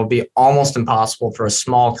people, it'll be almost impossible for a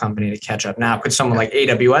small company to catch up. Now, could someone like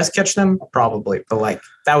AWS catch them? Probably, but like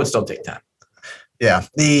that would still take time. Yeah.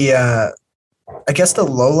 I guess the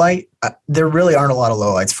low light, there really aren't a lot of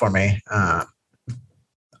lowlights for me.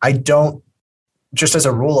 Just as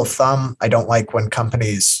a rule of thumb, I don't like when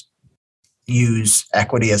companies use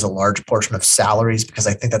equity as a large portion of salaries because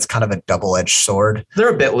I think that's kind of a double-edged sword. They're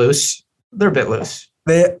a bit loose.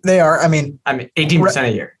 They are. I mean, 18%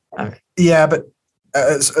 a year. Okay. Yeah, but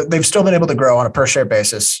they've still been able to grow on a per share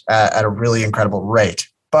basis at a really incredible rate.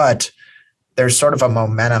 But there's sort of a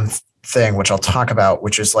momentum thing, which I'll talk about,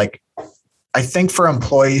 which is like, I think for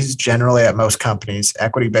employees generally at most companies,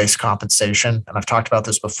 equity-based compensation, and I've talked about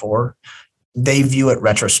this before, they view it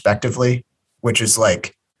retrospectively, which is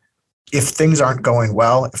like, if things aren't going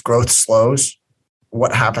well, if growth slows,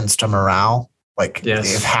 what happens to morale? Like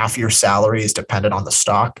if half your salary is dependent on the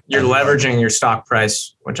stock. You're leveraging your stock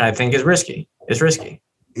price, which I think is risky.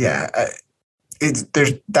 Yeah.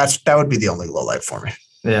 That would be the only low light for me.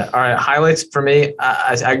 Yeah. All right. Highlights for me.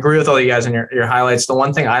 I agree with all you guys on your highlights. The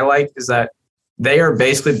one thing I like is that they are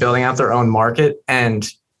basically building out their own market, and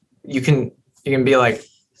you can be like,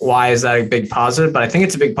 why is that a big positive? But I think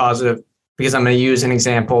it's a big positive because I'm going to use an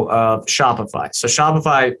example of Shopify. So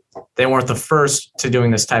Shopify, they weren't the first to doing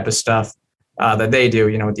this type of stuff that they do,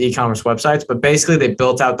 with e-commerce websites, but basically they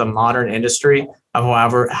built out the modern industry of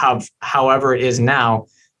however it is now.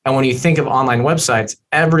 And when you think of online websites,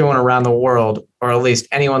 everyone around the world, or at least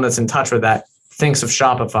anyone that's in touch with that, thinks of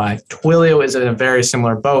Shopify. Twilio is in a very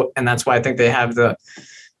similar boat. And that's why I think they have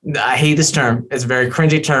I hate this term, it's a very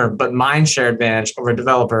cringy term, but mind share advantage over a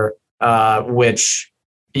developer, which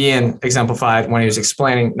Ian exemplified when he was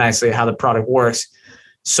explaining nicely how the product works.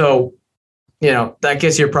 So, that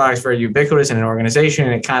gets your products very ubiquitous in an organization,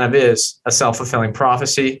 and it kind of is a self-fulfilling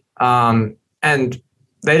prophecy. And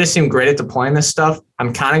they just seem great at deploying this stuff.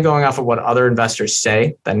 I'm kind of going off of what other investors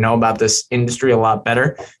say that know about this industry a lot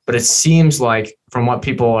better, but it seems like from what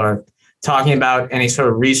people are talking about, any sort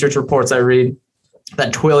of research reports I read,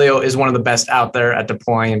 that Twilio is one of the best out there at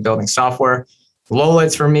deploying and building software.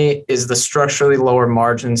 Lowlights for me is the structurally lower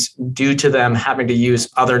margins due to them having to use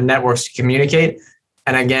other networks to communicate.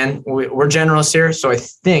 And again, we're generalists here, so I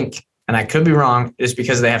think, and I could be wrong, is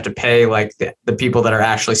because they have to pay like the people that are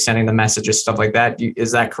actually sending the messages, stuff like that.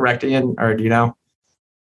 Is that correct, Ian, or do you know?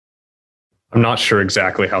 I'm not sure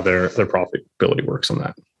exactly how their profitability works on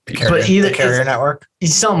that. The carrier network?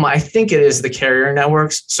 I think it is the carrier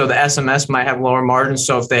networks. So the SMS might have lower margins.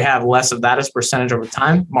 So if they have less of that as percentage over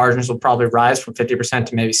time, margins will probably rise from 50%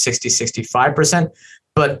 to maybe 60, 65%.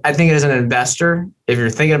 But I think as an investor, if you're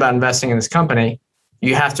thinking about investing in this company,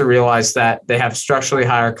 you have to realize that they have structurally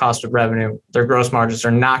higher cost of revenue. Their gross margins are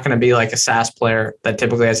not going to be like a SaaS player that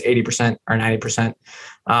typically has 80% or 90%.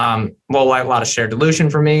 Low light, a lot of share dilution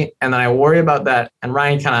for me. And then I worry about that. And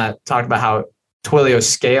Ryan kind of talked about how Twilio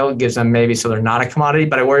scale gives them maybe so they're not a commodity,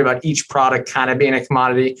 but I worry about each product kind of being a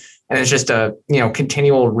commodity. And it's just a,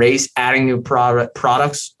 continual race, adding new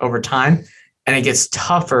products over time. And it gets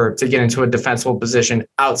tougher to get into a defensible position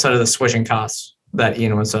outside of the switching costs that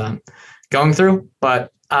Ian was going through.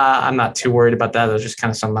 But I'm not too worried about that. That was just kind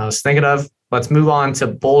of something I was thinking of. Let's move on to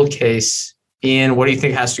bull case. Ian, what do you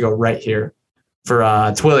think has to go right here for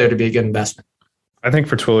Twilio to be a good investment? I think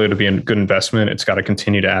for Twilio to be a good investment, it's got to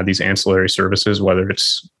continue to add these ancillary services, whether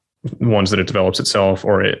it's ones that it develops itself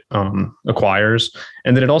or it acquires,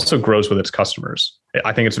 and then it also grows with its customers.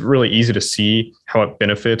 I think it's really easy to see how it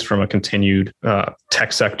benefits from a continued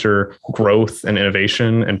tech sector growth and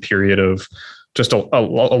innovation and period of just a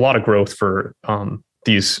lot of growth for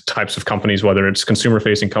these types of companies, whether it's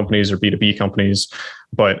consumer-facing companies or B2B companies.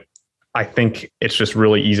 But I think it's just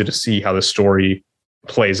really easy to see how the story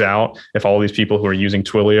plays out if all these people who are using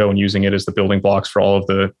Twilio and using it as the building blocks for all of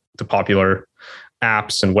the popular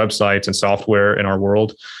apps and websites and software in our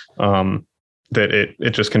world, that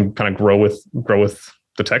it just can kind of grow with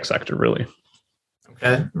the tech sector, really.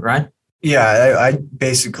 Okay, right. Yeah, I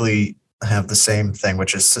basically have the same thing,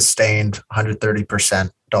 which is sustained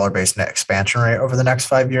 130% dollar-based net expansion rate over the next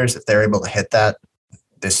 5 years. If they're able to hit that,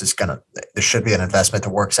 this should be an investment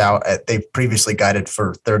that works out. They've previously guided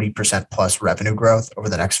for 30% plus revenue growth over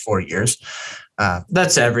the next 4 years.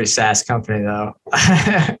 That's every SaaS company, though.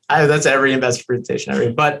 That's every investor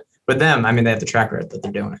presentation. But with them, I mean, they have the track record that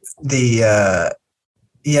they're doing it.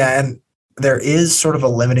 And there is sort of a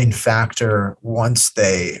limiting factor once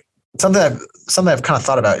something I've kind of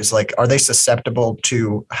thought about is like, are they susceptible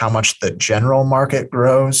to how much the general market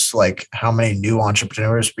grows? Like how many new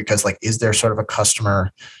entrepreneurs? Because like, is there sort of a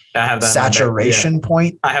customer saturation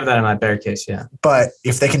point? I have that in my bear case. Yeah. But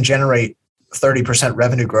if they can generate 30%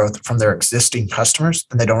 revenue growth from their existing customers,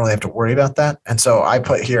 then they don't really have to worry about that. And so I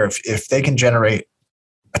put here, if they can generate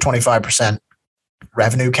a 25%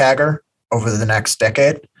 revenue CAGR over the next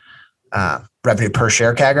decade, revenue per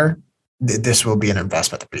share CAGR, this will be an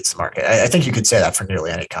investment that beats the market. I think you could say that for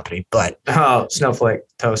nearly any company, but Snowflake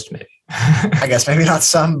Toast, maybe. I guess maybe not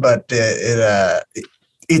some, but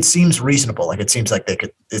it seems reasonable. Like it seems like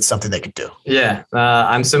it's something they could do. Yeah,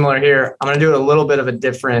 I'm similar here. I'm going to do a little bit of a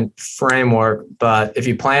different framework, but if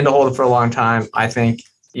you plan to hold it for a long time, I think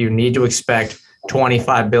you need to expect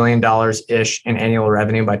 $25 billion-ish in annual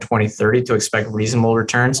revenue by 2030 to expect reasonable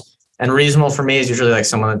returns. And reasonable for me is usually like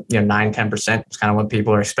someone, 9-10%. It's kind of what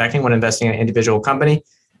people are expecting when investing in an individual company.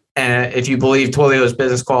 And if you believe Twilio's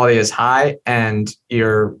business quality is high and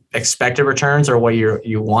your expected returns or what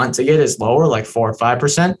you want to get is lower, like 4 or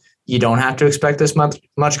 5%, you don't have to expect this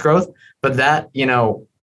much growth. But that,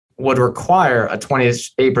 would require a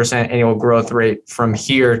 28% annual growth rate from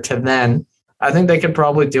here to then. I think they could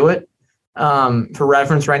probably do it. For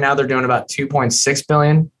reference, right now they're doing about $2.6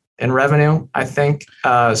 billion in revenue, I think.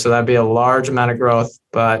 So that'd be a large amount of growth,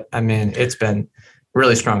 but I mean, it's been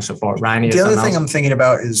really strong so far. Ryan, the other thing I'm thinking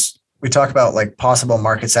about is we talk about like possible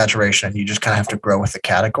market saturation and you just kind of have to grow with the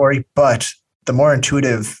category, but the more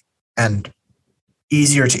intuitive and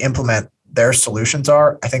easier to implement their solutions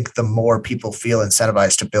are, I think the more people feel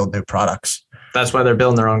incentivized to build new products. That's why they're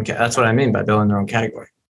building their own. That's what I mean by building their own category.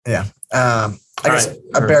 Yeah. I guess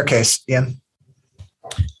a bear case, Ian.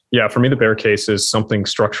 Yeah, for me, the bear case is something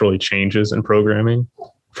structurally changes in programming.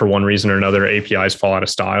 For one reason or another, APIs fall out of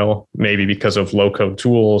style, maybe because of low-code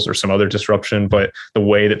tools or some other disruption. But the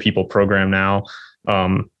way that people program now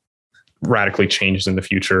radically changes in the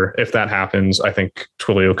future. If that happens, I think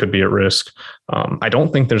Twilio could be at risk. I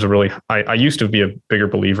don't think there's I used to be a bigger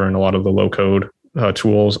believer in a lot of the low-code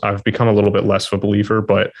tools. I've become a little bit less of a believer,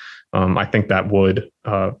 but I think that would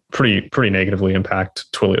pretty negatively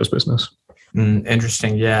impact Twilio's business.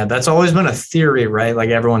 Interesting. Yeah, that's always been a theory, right? Like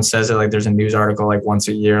everyone says it, like there's a news article like once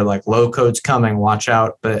a year, like low code's coming, watch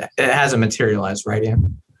out, but it hasn't materialized, right,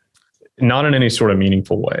 Ian? Not in any sort of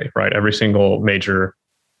meaningful way, right? Every single major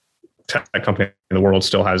tech company in the world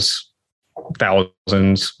still has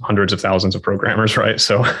thousands, hundreds of thousands of programmers, right?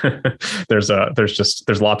 So there's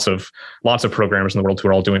lots of programmers in the world who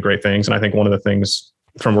are all doing great things. And I think one of the things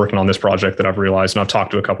from working on this project that I've realized, and I've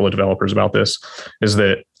talked to a couple of developers about this, is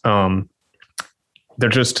that they're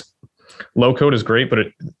just low code is great, but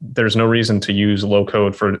there's no reason to use low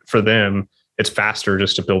code for them. It's faster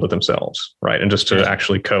just to build it themselves, right? And just to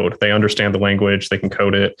actually code. They understand the language, they can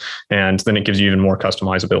code it, and then it gives you even more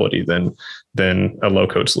customizability than a low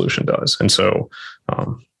code solution does. And so,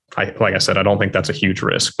 like I said, I don't think that's a huge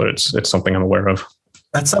risk, but it's something I'm aware of.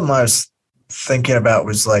 That's something I was thinking about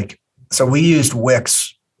was like, so we used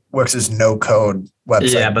Wix. Wix is no code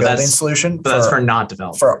website building solution. But that's for not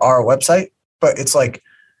developers. For our website. But it's like,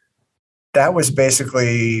 That was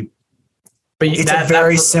basically, But it's a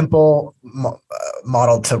very simple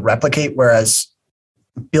model to replicate, whereas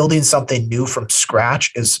building something new from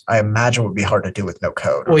scratch is, I imagine, would be hard to do with no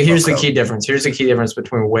code. Well, here's the key difference. Here's the key difference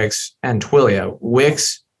between Wix and Twilio.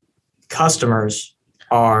 Wix customers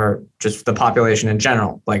are just the population in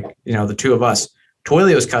general, like, the two of us.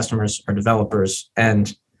 Twilio's customers are developers,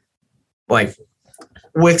 and like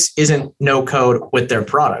Wix isn't no code with their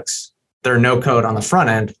products. They're no code on the front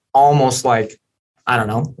end, almost like, I don't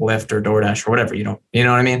know, Lyft or DoorDash or whatever. You know what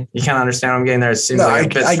I mean? You kind of understand what I'm getting there. It seems like a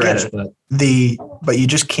bit stretched, but you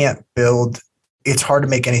just can't build. It's hard to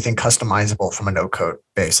make anything customizable from a no code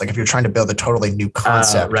base. Like if you're trying to build a totally new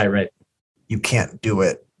concept, right. You can't do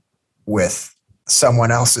it with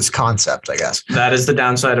someone else's concept, I guess. That is the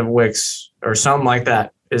downside of Wix or something like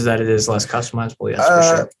that, is that it is less customizable. Yes, for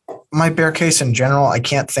sure. My bear case in general, I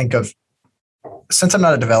can't think of, since I'm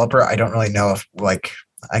not a developer, I don't really know if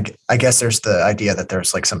I guess there's the idea that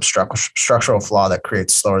there's like some structural flaw that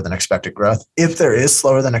creates slower than expected growth. If there is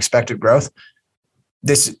slower than expected growth,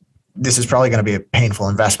 this is probably going to be a painful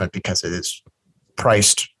investment because it is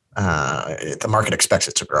priced. The market expects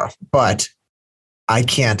it to grow, but I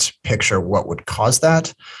can't picture what would cause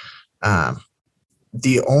that.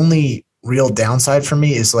 The only real downside for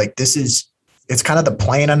me is like it's kind of the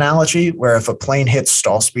plane analogy where if a plane hits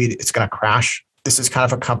stall speed, it's going to crash. This is kind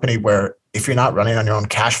of a company where if you're not running on your own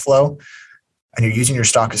cash flow and you're using your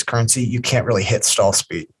stock as currency, you can't really hit stall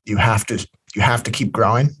speed. You have to keep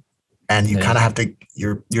growing, and you kind of have to,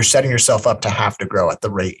 you're setting yourself up to have to grow at the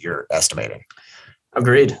rate you're estimating.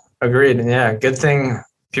 Agreed. Yeah. Good thing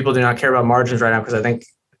people do not care about margins right now, because I think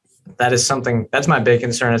that is something that's my big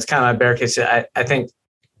concern. It's kind of my bear case. I think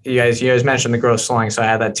you guys mentioned the growth slowing, so I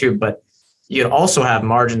had that too, but you'd also have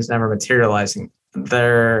margins never materializing.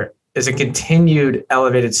 There is a continued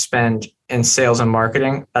elevated spend in sales and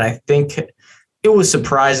marketing, but I think it was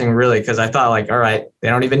surprising really, because I thought like, all right, they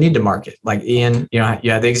don't even need to market. Like Ian, you had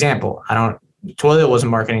the example. Twilio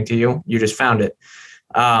wasn't marketing to you. You just found it.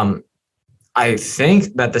 I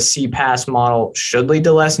think that the CPaaS model should lead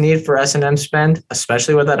to less need for S&M spend,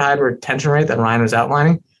 especially with that high retention rate that Ryan was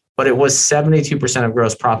outlining, but it was 72% of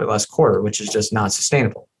gross profit last quarter, which is just not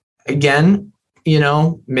sustainable. Again,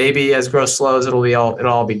 maybe as growth slows, it'll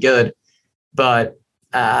all be good. But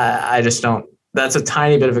I just don't, that's a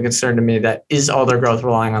tiny bit of a concern to me. That is all their growth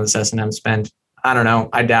relying on this S&M spend. I don't know.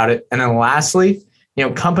 I doubt it. And then lastly,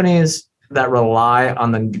 companies that rely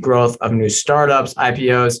on the growth of new startups,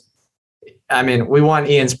 IPOs. I mean, we want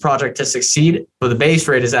Ian's project to succeed, but the base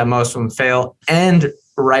rate is that most of them fail. And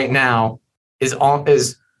right now is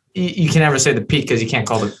you can never say the peak because you can't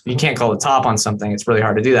call the top on something. It's really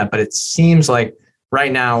hard to do that. But it seems like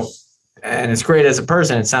right now, and it's great as a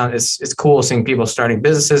person. It's cool seeing people starting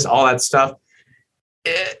businesses, all that stuff.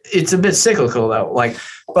 It's a bit cyclical though.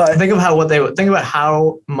 But think about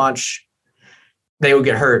how much they would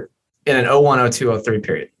get hurt in an 01, 02, 03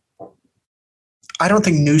 period. I don't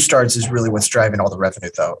think new starts is really what's driving all the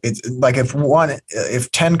revenue though. It's like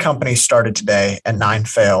if 10 companies started today and 9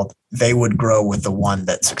 failed, they would grow with the one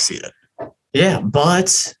that succeeded. Yeah,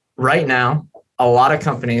 but right now, a lot of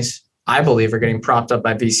companies, I believe, are getting propped up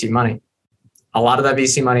by VC money. A lot of that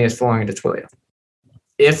VC money is flowing into Twilio.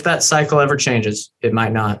 If that cycle ever changes, it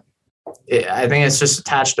might not. I think it's just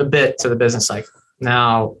attached a bit to the business cycle.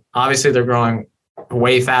 Now, obviously, they're growing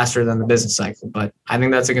way faster than the business cycle, but I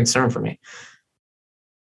think that's a concern for me.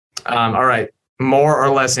 All right. More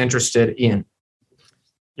or less interested, Ian?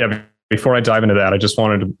 Yeah. Before I dive into that, I just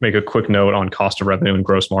wanted to make a quick note on cost of revenue and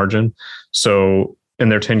gross margin. So in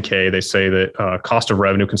their 10K, they say that cost of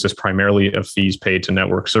revenue consists primarily of fees paid to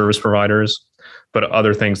network service providers, but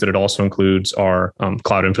other things that it also includes are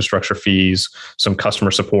cloud infrastructure fees, some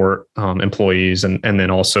customer support employees, and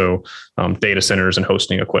then also data centers and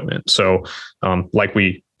hosting equipment. So like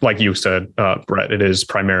you said, Brett, it is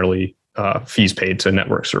primarily fees paid to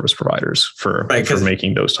network service providers for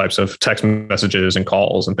making those types of text messages and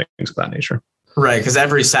calls and things of that nature. Right, because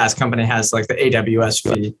every SaaS company has like the AWS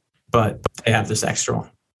fee, but they have this extra one.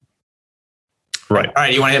 Right. All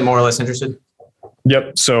right, you want to hit more or less interested?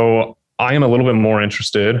 Yep. So I am a little bit more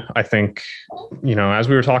interested. I think, as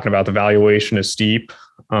we were talking about, the valuation is steep.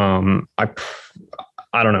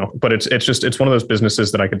 I don't know, but it's one of those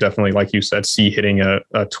businesses that I could definitely, like you said, see hitting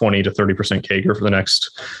a 20 to 30% CAGR for the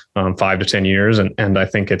next 5 to 10 years. And I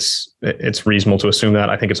think it's reasonable to assume that.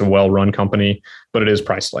 I think it's a well-run company, but it is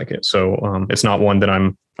priced like it. So it's not one that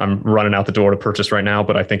I'm running out the door to purchase right now,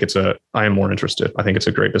 but I think I am more interested. I think it's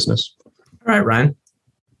a great business. All right, Ryan.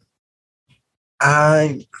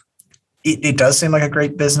 It does seem like a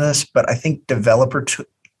great business, but I think developer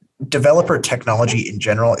developer technology in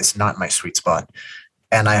general is not my sweet spot.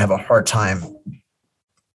 And I have a hard time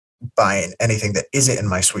buying anything that isn't in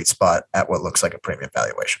my sweet spot at what looks like a premium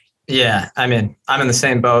valuation. Yeah. I mean, I'm in the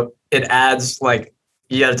same boat. It adds, like,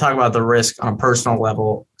 you got to talk about the risk on a personal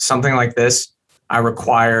level. Something like this, I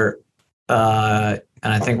require, and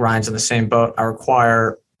I think Ryan's in the same boat, I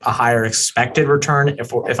require a higher expected return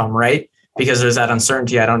if I'm right, because there's that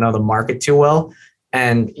uncertainty. I don't know the market too well.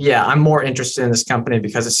 And yeah, I'm more interested in this company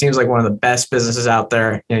because it seems like one of the best businesses out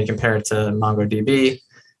there. You compare it to MongoDB,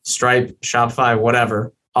 Stripe, Shopify,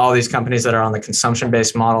 whatever. All these companies that are on the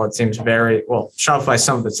consumption-based model, it seems very, well, Shopify,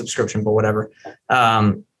 some of it's subscription, but whatever.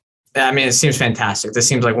 It seems fantastic. This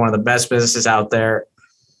seems like one of the best businesses out there.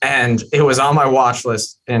 And it was on my watch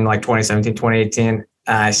list in like 2017, 2018.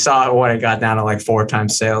 I saw it when it got down to like 4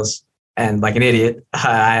 times sales. And like an idiot,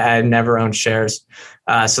 I never owned shares.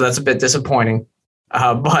 So that's a bit disappointing.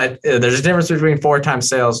 But there's a difference between 4 times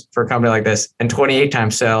sales for a company like this and 28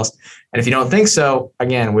 times sales. And if you don't think so,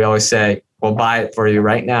 again, we always say, we'll buy it for you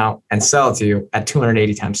right now and sell it to you at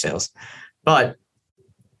 280 times sales. But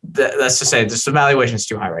that's to say, the valuation is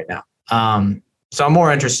too high right now. So I'm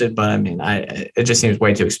more interested, but I mean, it just seems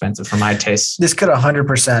way too expensive for my tastes. This could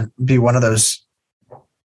 100% be one of those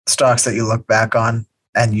stocks that you look back on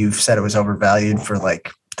and you've said it was overvalued for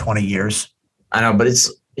like 20 years. I know, but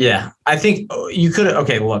I think you could,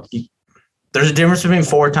 okay, look, there's a difference between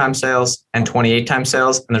 4 times sales and 28 times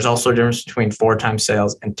sales. And there's also a difference between 4 times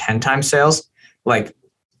sales and 10 times sales. Like,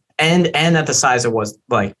 and at the size it was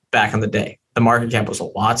like back in the day, the market cap was a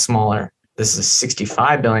lot smaller. This is a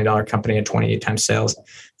 $65 billion company at 28 times sales.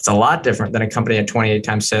 It's a lot different than a company at 28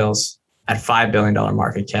 times sales at $5 billion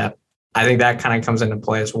market cap. I think that kind of comes into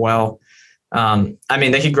play as well.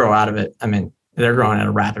 They could grow out of it. I mean, they're growing at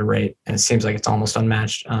a rapid rate and it seems like it's almost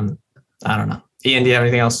unmatched. I don't know. Ian, do you have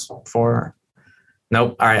anything else for?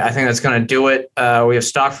 Nope. All right. I think that's going to do it. We have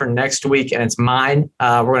stock for next week and it's mine.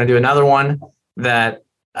 We're going to do another one that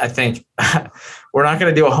I think we're not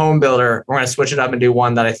going to do a home builder. We're going to switch it up and do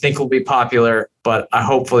one that I think will be popular, but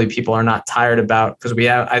hopefully people are not tired about, because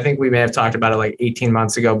I think we may have talked about it like 18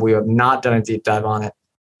 months ago, but we have not done a deep dive on it.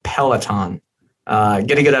 Peloton.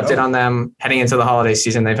 Get a good update on them heading into the holiday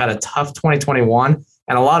season. They've had a tough 2021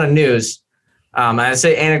 and a lot of news. I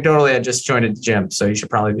say anecdotally, I just joined a gym, so you should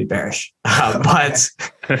probably be bearish. But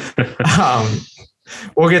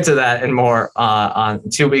we'll get to that and more on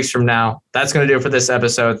 2 weeks from now. That's going to do it for this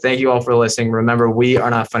episode. Thank you all for listening. Remember, we are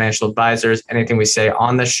not financial advisors. Anything we say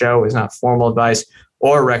on this show is not formal advice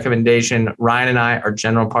or recommendation. Ryan and I are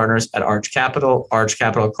general partners at Arch Capital. Arch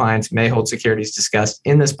Capital clients may hold securities discussed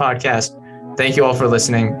in this podcast. Thank you all for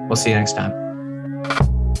listening. We'll see you next time.